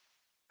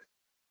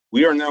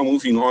We are now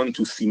moving on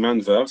to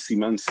siman vav,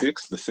 siman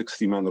 6, the sixth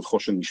siman of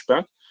Choshen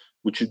Mishpat,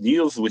 which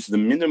deals with the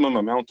minimum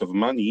amount of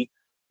money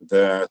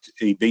that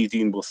a Beth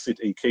Din will sit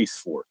a case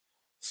for.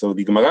 So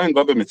the Gemara in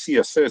Baba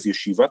Metzia says,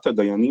 Yeshivat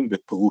dayanim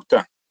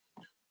bepruta.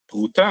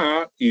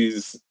 Pruta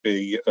is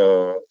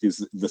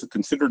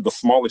considered the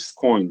smallest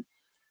coin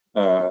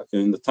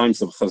in the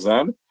times of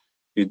Chazal.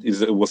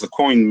 It was a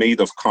coin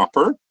made of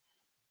copper,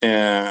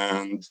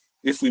 and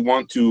if we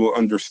want to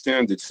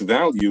understand its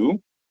value,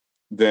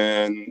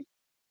 then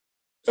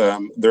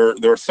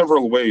there are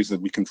several ways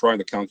that we can try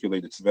to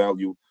calculate its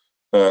value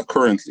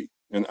currently.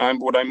 And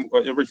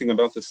everything I'm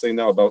about to say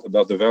now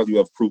about the value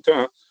of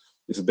pruta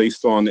is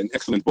based on an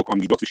excellent book on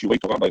Midot V'Shivei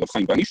Torah by Rav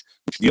Chaim Banish,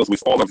 which deals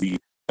with all of the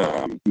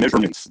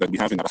measurements that we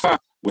have in Halacha,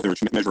 whether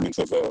it's measurements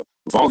of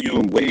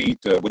volume, weight,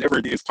 whatever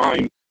it is,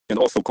 time, and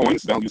also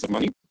coins, values of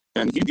money.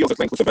 And he deals at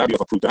length with the value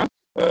of a pruta.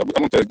 I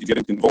won't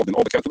get involved in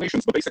all the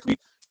calculations, but basically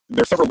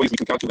there are several ways we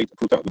can calculate the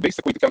pruta. The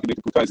basic way to calculate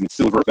the pruta is in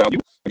silver value.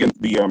 Again,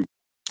 the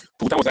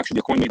pruta was actually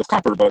a coin made of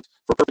copper, but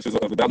for purposes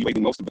of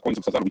evaluating most of the coins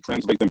of Chazal, we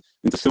translate them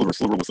into silver.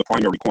 Silver was the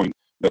primary coin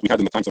that we had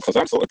in the times of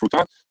Chazal. So a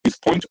pruta is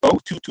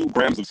 0.022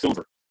 grams of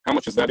silver. How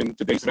much is that in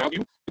today's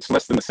value? It's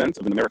less than a cent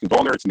of an American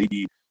dollar. It's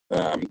maybe,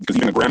 because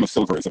even a gram of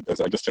silver,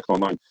 as I just checked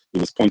online, it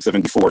was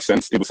 0.74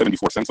 cents. It was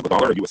 74 cents of a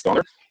dollar, a US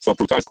dollar. So a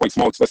pruta is quite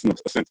small. It's less than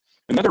a cent.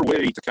 Another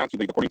way to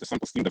calculate, according to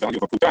simple scheme, the value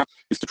of a pruta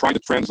is to try to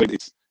translate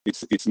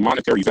its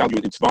monetary value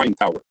and its buying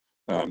power.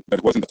 That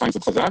it was in the times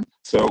of Chazal.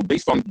 So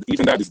based on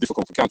even that is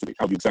difficult to calculate.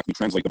 How do you exactly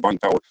translate the buying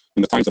power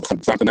in the times of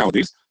Chazal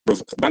nowadays?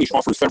 Banish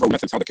offers several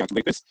methods how to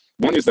calculate this.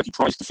 One is that he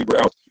tries to figure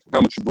out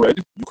how much bread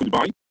you could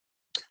buy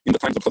in the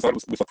times of Chazal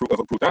with a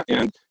pruta,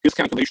 and his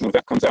calculation of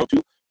that comes out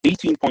to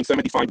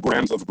 18.75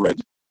 grams of bread.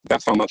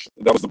 That's how much,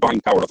 that was the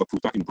buying power of a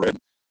pruta in bread.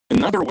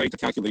 Another way to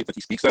calculate that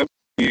he speaks of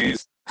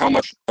is how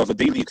much of a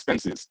daily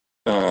expenses,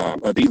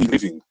 a daily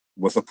living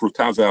was a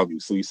pruta value.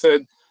 So he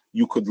said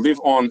you could live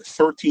on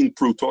 13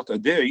 prutot a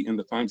day in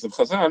the times of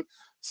Chazal.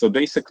 So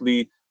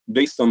basically,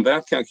 based on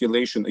that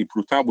calculation, a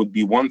pruta would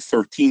be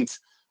 1/13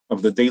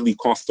 of the daily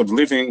cost of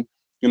living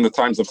in the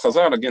times of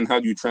Chazal. Again, how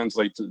do you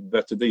translate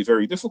that today?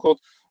 Very difficult,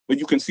 but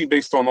you can see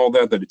based on all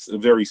that it's a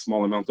very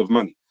small amount of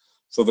money.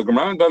 So the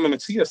Gemara in Baba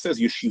Metzia says,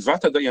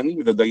 Yeshivat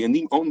dayanim, the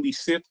dayanim only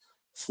sit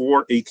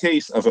for a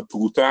case of a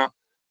pruta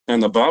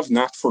and above,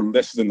 not for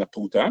less than a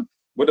pruta.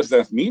 What does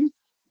that mean?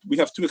 We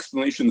have two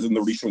explanations in the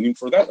Rishonim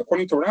for that.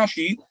 According to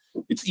Rashi,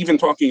 it's even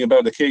talking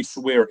about a case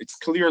where it's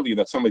clearly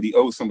that somebody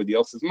owes somebody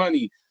else's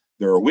money.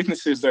 There are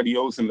witnesses that he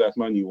owes him that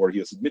money, or he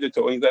has admitted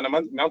to owing that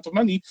amount of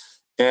money,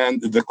 and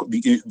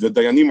the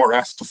dayanim are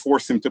asked to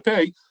force him to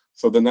pay.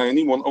 So the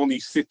dayanim will only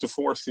sit to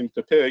force him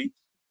to pay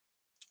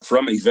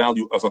from a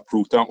value of a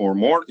pruta or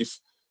more. If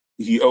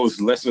he owes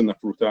less than a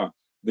pruta,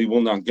 they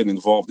will not get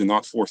involved and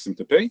not force him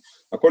to pay.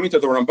 According to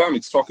the Rambam,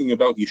 it's talking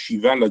about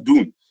yeshiva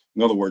ladun.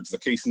 In other words, the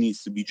case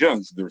needs to be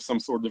judged. There's some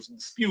sort of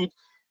dispute,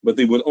 but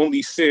they would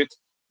only sit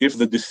if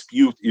the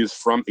dispute is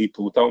from a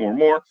pruta or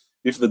more.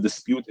 If the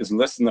dispute is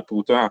less than a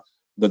pruta,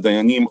 the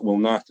dayanim will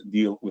not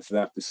deal with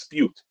that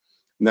dispute.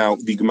 Now,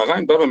 the Gemara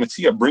in Baba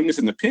Metzia brings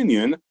an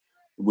opinion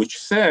which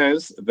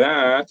says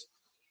that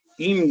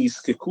im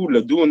nizkeku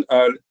ladun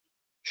al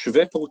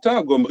shve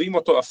pruta gomrim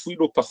oto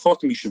afilu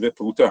pachot mishve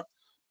pruta,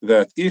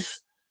 that if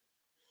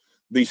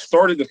they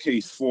started the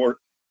case for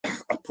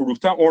a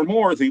pruta or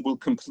more, they will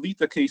complete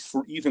the case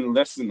for even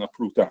less than a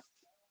pruta.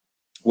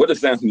 What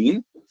does that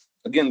mean?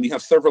 Again, we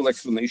have several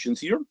explanations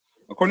here.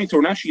 According to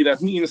Rashi,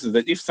 that means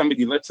that if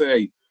somebody, let's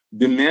say,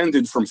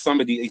 demanded from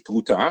somebody a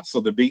pruta, so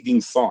the Beth Din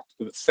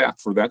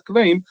sat for that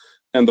claim,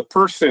 and the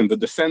person, the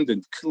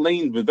defendant,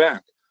 claimed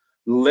back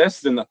less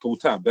than a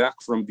pruta back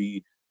from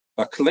the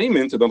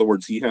claimant. In other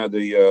words, he had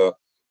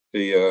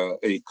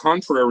a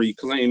contrary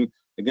claim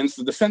against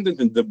the defendant,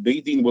 and the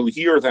Beth Din will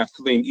hear that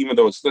claim even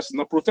though it's less than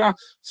a pruta,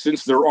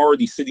 since they're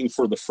already sitting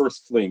for the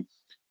first claim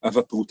of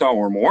a pruta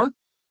or more.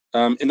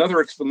 Another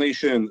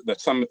explanation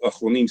that some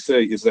achronim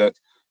say is that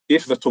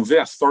if the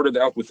toveh started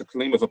out with a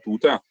claim of a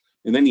pruta,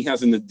 and then he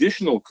has an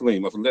additional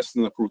claim of less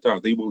than a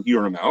pruta, they will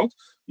hear him out,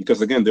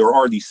 because again, they're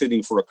already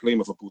sitting for a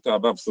claim of a pruta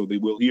above, so they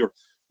will hear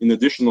an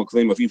additional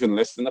claim of even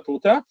less than a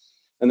pruta.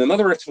 And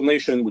another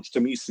explanation, which to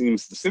me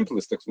seems the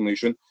simplest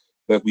explanation,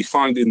 that we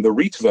find in the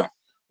Ritva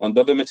on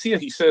Baba Metzia,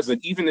 he says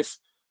that even if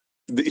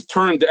it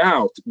turned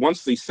out,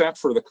 once they sat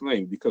for the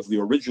claim, because they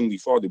originally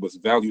thought it was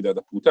valued at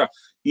a pruta,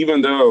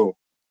 even though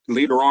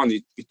later on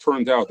it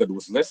turned out that it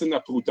was less than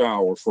a pruta,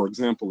 or for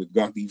example, it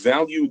got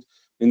devalued,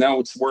 and now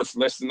it's worth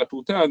less than a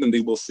pruta, then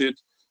they will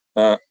sit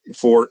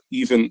for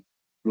even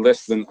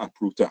less than a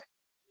pruta.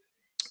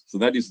 So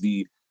that is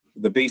the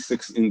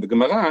basics in the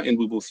Gemara, and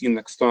we will see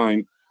next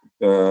time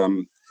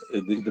the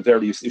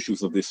various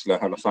issues of this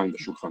halacha in the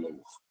Shulchan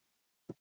Aruch.